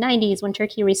 1990s, when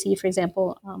Turkey received, for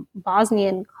example,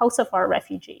 Bosnian Kosovar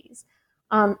refugees,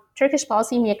 Turkish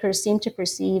policymakers seemed to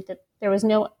perceive that there was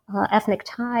no ethnic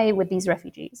tie with these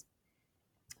refugees.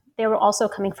 They were also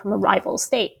coming from a rival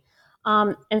state.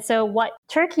 And so what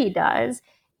Turkey does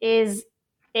is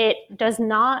it does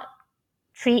not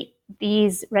treat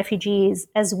these refugees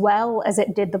as well as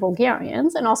it did the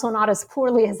Bulgarians, and also not as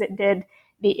poorly as it did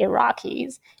the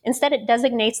Iraqis. Instead, it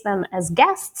designates them as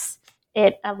guests.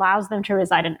 It allows them to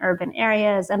reside in urban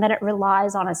areas, and then it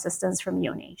relies on assistance from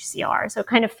UNHCR. So it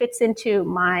kind of fits into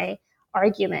my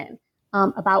argument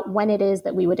about when it is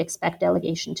that we would expect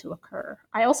delegation to occur.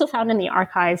 I also found in the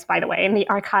archives, by the way,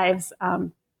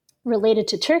 related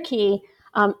to Turkey,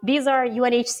 these are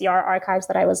UNHCR archives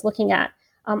that I was looking at.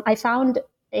 I found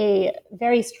a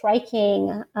very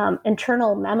striking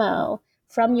internal memo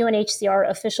from UNHCR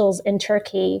officials in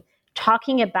Turkey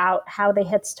talking about how they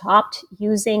had stopped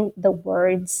using the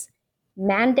words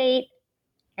mandate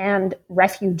and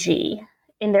refugee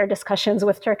in their discussions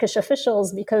with Turkish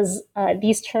officials because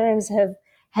these terms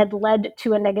had led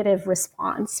to a negative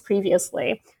response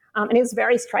previously. And it was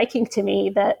very striking to me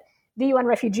that the UN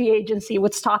Refugee Agency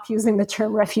would stop using the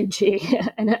term refugee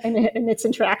in its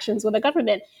interactions with the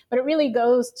government. But it really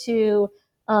goes to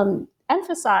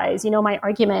emphasize, my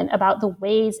argument about the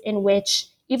ways in which,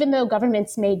 even though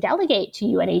governments may delegate to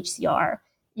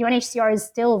UNHCR is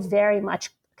still very much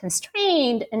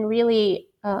constrained and really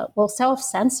will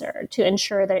self-censor to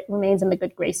ensure that it remains in the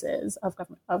good graces of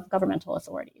governmental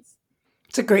authorities.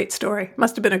 It's a great story.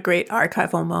 Must have been a great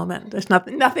archival moment. There's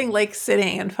nothing like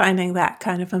sitting and finding that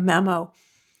kind of a memo.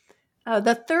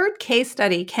 The third case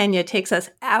study, Kenya, takes us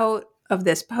out of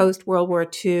this post-World War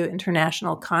II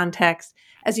international context.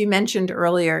 As you mentioned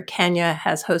earlier, Kenya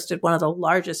has hosted one of the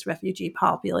largest refugee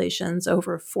populations,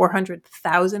 over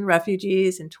 400,000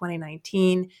 refugees in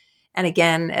 2019. And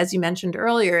again, as you mentioned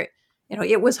earlier,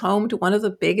 it was home to one of the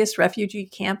biggest refugee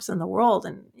camps in the world.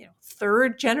 And,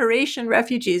 third generation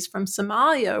refugees from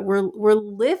Somalia were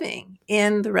living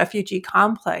in the refugee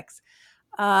complex.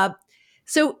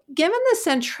 So given the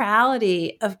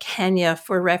centrality of Kenya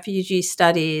for refugee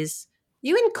studies,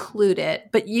 you include it,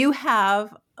 but you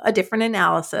have a different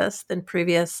analysis than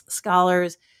previous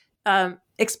scholars.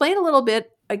 Explain a little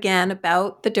bit again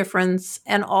about the difference,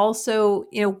 and also,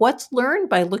 what's learned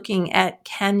by looking at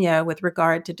Kenya with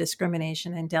regard to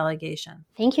discrimination and delegation.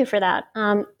 Thank you for that.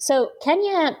 So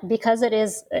Kenya, because it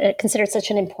is considered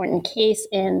such an important case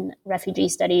in refugee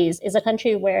studies, is a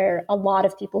country where a lot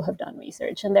of people have done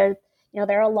research, and there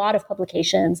are a lot of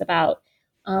publications about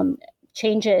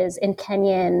changes in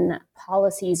Kenyan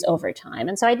policies over time.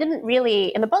 And so in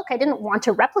the book, I didn't want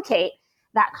to replicate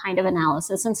that kind of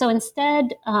analysis. And so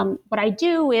instead, what I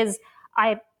do is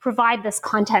I provide this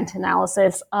content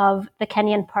analysis of the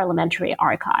Kenyan parliamentary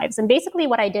archives. And basically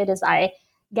what I did is I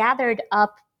gathered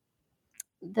up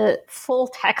the full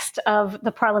text of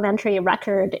the parliamentary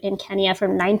record in Kenya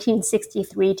from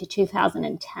 1963 to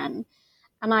 2010.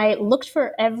 And I looked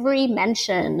for every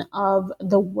mention of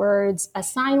the words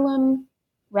asylum,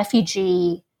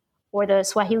 refugee, or the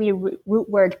Swahili root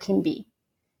word kimbi.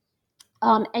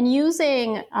 And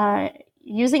using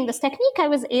this technique, I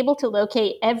was able to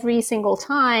locate every single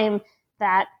time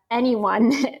that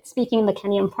anyone speaking in the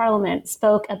Kenyan parliament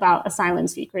spoke about asylum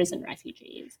seekers and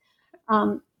refugees.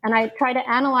 And I try to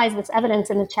analyze this evidence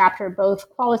in the chapter both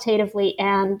qualitatively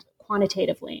and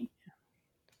quantitatively.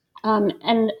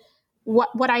 And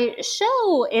what I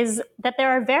show is that there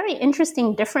are very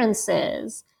interesting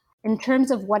differences in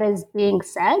terms of what is being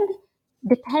said,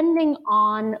 depending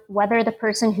on whether the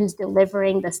person who's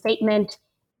delivering the statement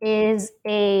is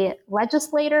a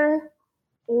legislator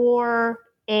or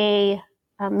a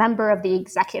member of the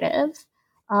executive,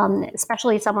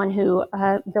 especially someone who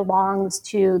belongs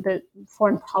to the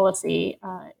foreign policy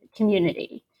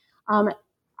community.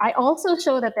 I also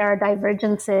show that there are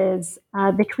divergences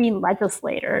between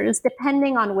legislators,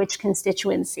 depending on which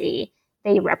constituency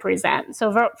they represent.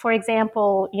 So, for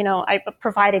example, I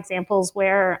provide examples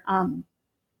where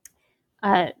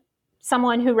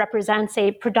someone who represents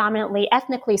a predominantly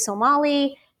ethnically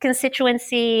Somali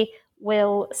constituency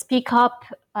will speak up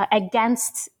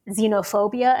against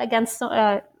xenophobia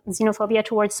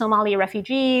towards Somali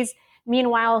refugees.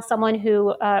 Meanwhile, someone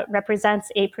who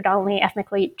represents a predominantly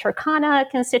ethnically Turkana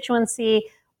constituency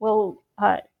will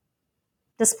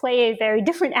display a very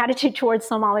different attitude towards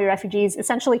Somali refugees,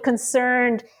 essentially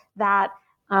concerned that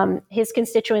his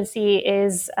constituency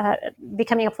is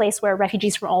becoming a place where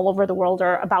refugees from all over the world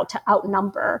are about to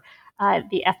outnumber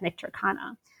the ethnic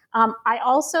Turkana. I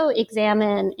also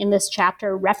examine in this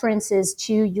chapter references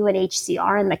to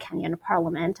UNHCR in the Kenyan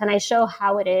parliament, and I show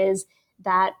how it is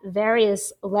that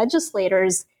various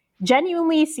legislators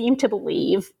genuinely seem to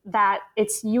believe that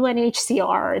it's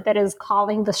UNHCR that is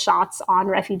calling the shots on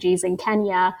refugees in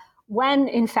Kenya, when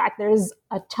in fact there's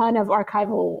a ton of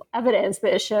archival evidence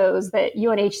that shows that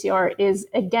UNHCR is,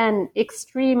 again,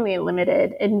 extremely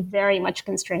limited and very much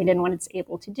constrained in what it's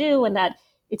able to do, and that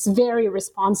it's very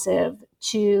responsive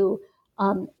to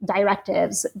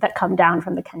directives that come down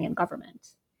from the Kenyan government.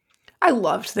 I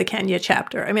loved the Kenya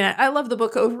chapter. I mean, I love the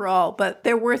book overall, but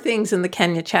there were things in the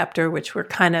Kenya chapter which were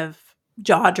kind of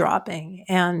jaw-dropping,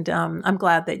 and I'm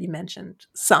glad that you mentioned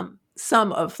some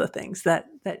of the things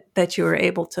that you were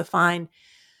able to find.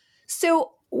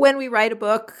 So when we write a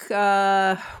book,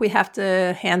 we have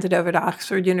to hand it over to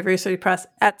Oxford University Press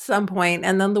at some point,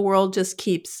 and then the world just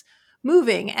keeps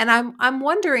moving. And I'm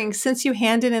wondering, since you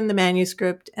handed in the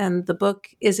manuscript and the book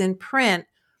is in print,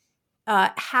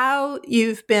 how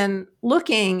you've been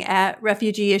looking at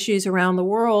refugee issues around the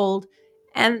world,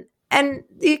 and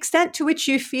the extent to which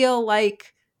you feel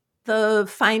like the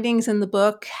findings in the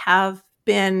book have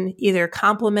been either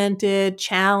complemented,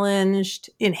 challenged,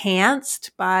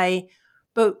 enhanced by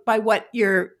what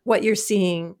you're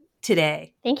seeing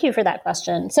today? Thank you for that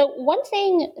question. So one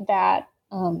thing that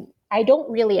I don't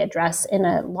really address in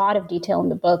a lot of detail in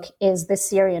the book is the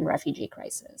Syrian refugee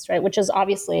crisis, right? Which is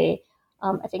obviously,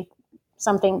 I think,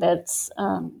 something that's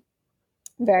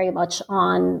very much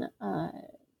on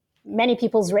many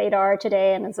people's radar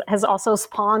today, and has also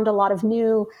spawned a lot of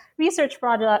new research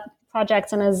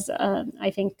projects, and has,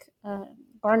 I think,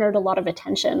 garnered a lot of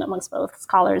attention amongst both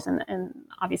scholars and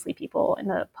obviously people in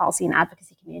the policy and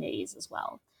advocacy communities as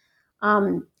well.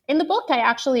 In the book, I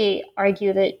actually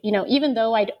argue that, even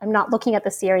though I'm not looking at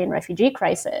the Syrian refugee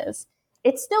crisis,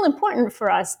 it's still important for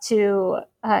us to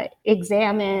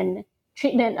examine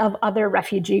treatment of other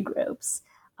refugee groups,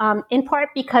 in part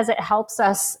because it helps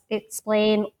us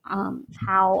explain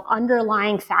how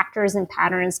underlying factors and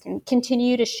patterns can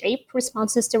continue to shape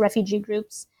responses to refugee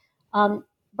groups,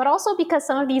 but also because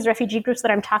some of these refugee groups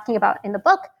that I'm talking about in the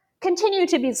book continue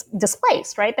to be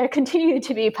displaced, right? There continue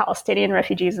to be Palestinian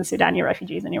refugees and Sudani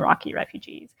refugees and Iraqi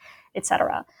refugees, et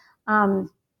cetera,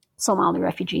 Somali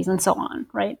refugees, and so on,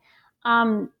 right?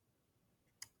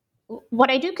 What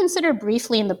I do consider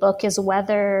briefly in the book is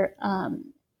whether,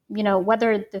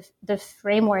 whether the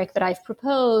framework that I've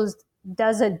proposed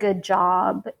does a good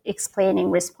job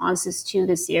explaining responses to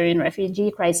the Syrian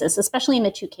refugee crisis, especially in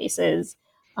the two cases,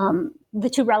 the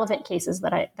two relevant cases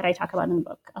that I talk about in the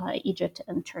book, Egypt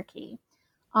and Turkey.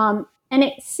 And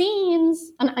it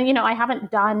seems, and I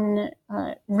haven't done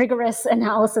rigorous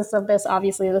analysis of this.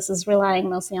 Obviously, this is relying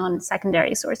mostly on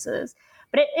secondary sources.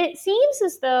 But it seems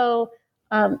as though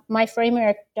my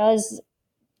framework does,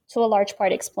 to a large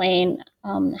part, explain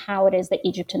how it is that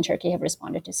Egypt and Turkey have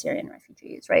responded to Syrian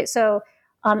refugees, right? So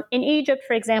in Egypt,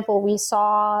 for example, we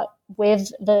saw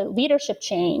with the leadership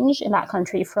change in that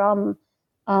country from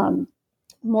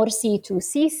Morsi to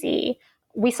Sisi,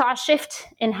 we saw a shift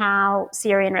in how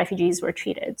Syrian refugees were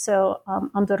treated. So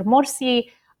under Morsi,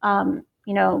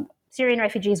 Syrian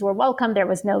refugees were welcome. There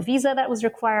was no visa that was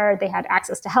required. They had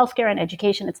access to healthcare and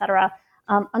education, et cetera.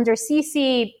 Under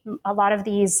Sisi, a lot of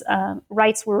these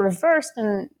rights were reversed,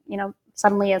 and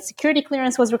suddenly a security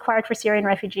clearance was required for Syrian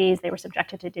refugees. They were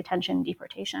subjected to detention and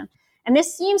deportation. And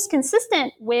this seems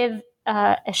consistent with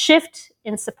a shift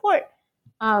in support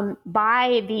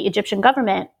by the Egyptian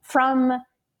government from,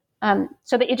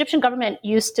 so the Egyptian government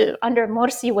under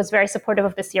Morsi, was very supportive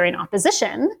of the Syrian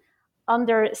opposition.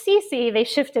 Under Sisi, they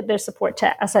shifted their support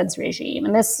to Assad's regime.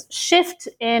 And this shift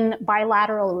in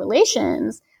bilateral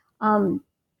relations,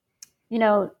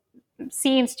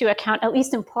 seems to account, at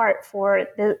least in part, for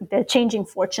the changing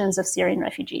fortunes of Syrian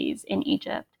refugees in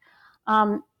Egypt.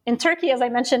 In Turkey, as I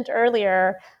mentioned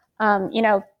earlier,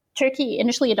 Turkey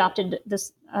initially adopted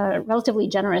this relatively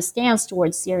generous stance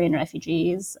towards Syrian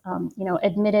refugees,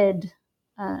 admitted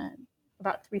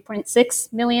about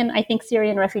 3.6 million, I think,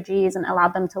 Syrian refugees and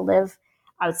allowed them to live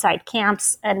outside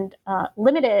camps, and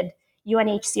limited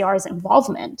UNHCR's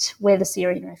involvement with the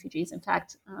Syrian refugees. In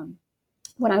fact,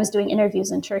 when I was doing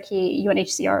interviews in Turkey,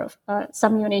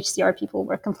 some UNHCR people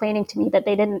were complaining to me that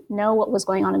they didn't know what was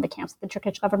going on in the camps. The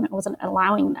Turkish government wasn't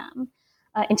allowing them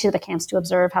into the camps to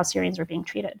observe how Syrians were being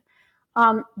treated.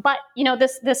 But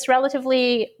this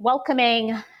relatively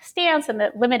welcoming stance and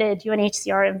the limited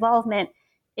UNHCR involvement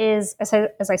is, as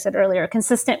I said earlier,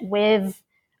 consistent with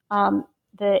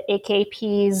the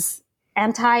AKP's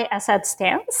anti-Assad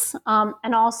stance,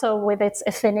 and also with its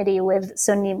affinity with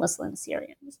Sunni Muslim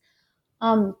Syrians.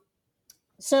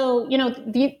 So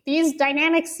these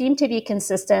dynamics seem to be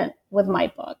consistent with my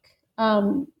book.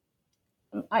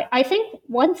 I think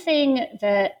one thing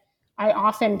that I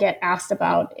often get asked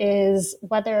about is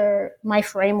whether my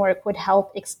framework would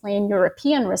help explain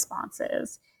European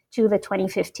responses to the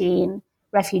 2015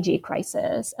 refugee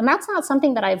crisis. And that's not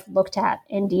something that I've looked at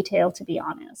in detail, to be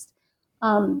honest.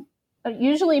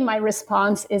 Usually my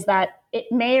response is that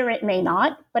it may or it may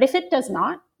not, but if it does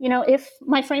not, if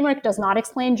my framework does not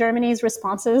explain Germany's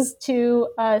responses to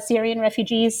Syrian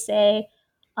refugees, say,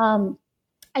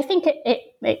 I think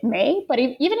it may, but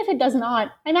even if it does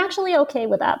not, I'm actually okay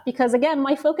with that, because again,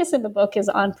 my focus in the book is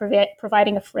on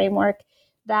providing a framework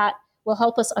that will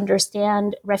help us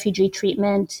understand refugee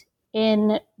treatment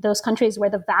in those countries where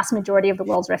the vast majority of the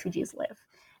world's refugees live.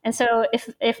 And so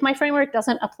if my framework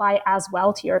doesn't apply as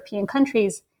well to European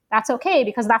countries, that's okay,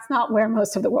 because that's not where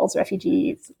most of the world's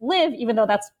refugees live, even though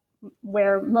that's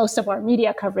where most of our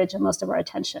media coverage and most of our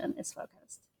attention is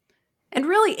focused. And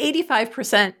really,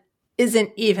 85%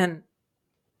 isn't even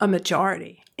a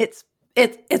majority. It's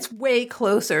way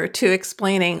closer to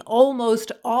explaining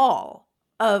almost all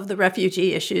of the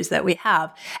refugee issues that we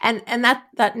have. And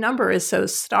that number is so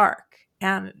stark,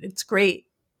 and it's great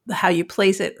how you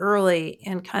place it early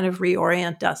and kind of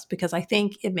reorient us, because I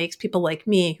think it makes people like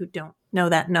me who don't know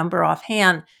that number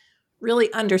offhand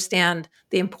really understand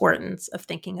the importance of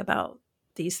thinking about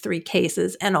these 3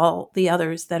 cases and all the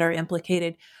others that are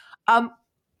implicated.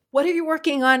 What are you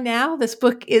working on now? This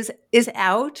book is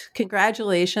out.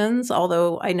 Congratulations.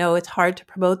 Although I know it's hard to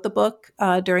promote the book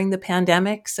during the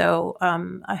pandemic. So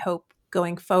I hope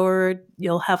going forward,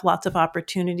 you'll have lots of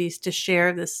opportunities to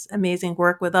share this amazing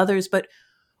work with others. But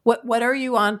what are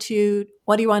you on to?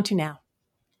 What are you on to now?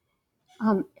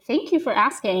 Thank you for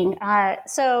asking.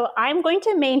 So I'm going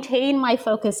to maintain my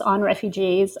focus on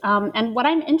refugees. And what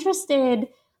I'm interested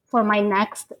for my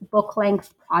next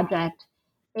book-length project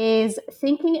is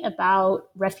thinking about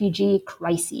refugee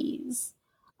crises.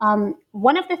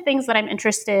 One of the things that I'm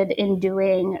interested in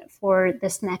doing for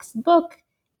this next book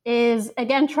is,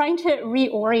 again, trying to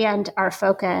reorient our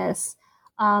focus,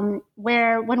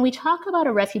 where when we talk about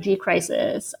a refugee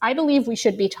crisis, I believe we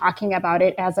should be talking about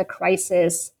it as a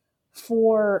crisis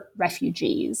for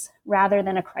refugees rather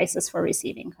than a crisis for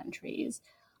receiving countries.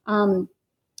 When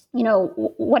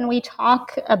we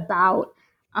talk about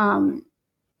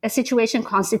a situation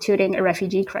constituting a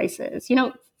refugee crisis,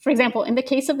 for example, in the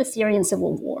case of the Syrian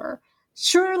civil war,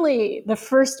 surely the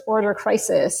first order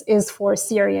crisis is for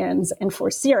Syrians and for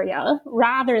Syria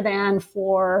rather than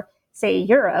for, say,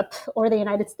 Europe or the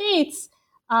United States,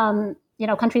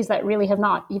 countries that really have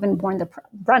not even borne the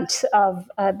brunt of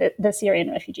the Syrian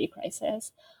refugee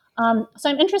crisis. So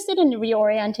I'm interested in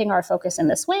reorienting our focus in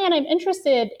this way, and I'm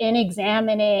interested in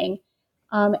examining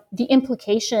the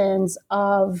implications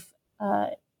of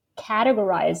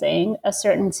categorizing a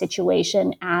certain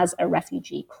situation as a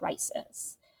refugee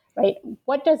crisis, right?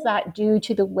 What does that do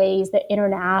to the ways that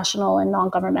international and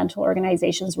non-governmental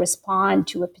organizations respond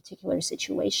to a particular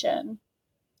situation?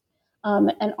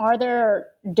 And are there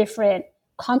different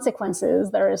consequences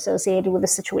that are associated with the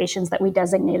situations that we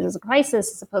designate as a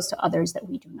crisis as opposed to others that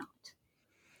we do not?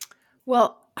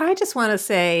 Well, I just want to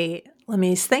say,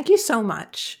 Lamise, thank you so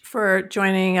much for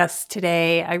joining us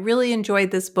today. I really enjoyed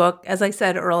this book. As I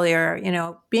said earlier,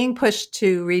 being pushed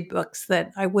to read books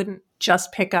that I wouldn't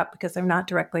just pick up because they're not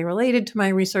directly related to my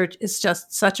research is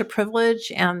just such a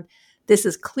privilege. And this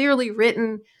is clearly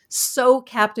written, so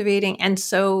captivating and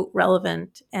so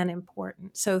relevant and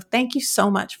important. So thank you so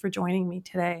much for joining me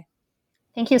today.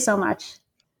 Thank you so much.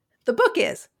 The book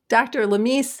is Dr.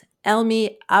 Lamise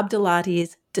Elmi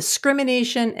Abdelati's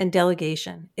Discrimination and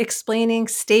Delegation, Explaining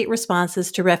State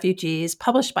Responses to Refugees,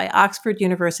 published by Oxford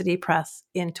University Press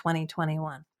in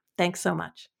 2021. Thanks so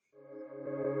much.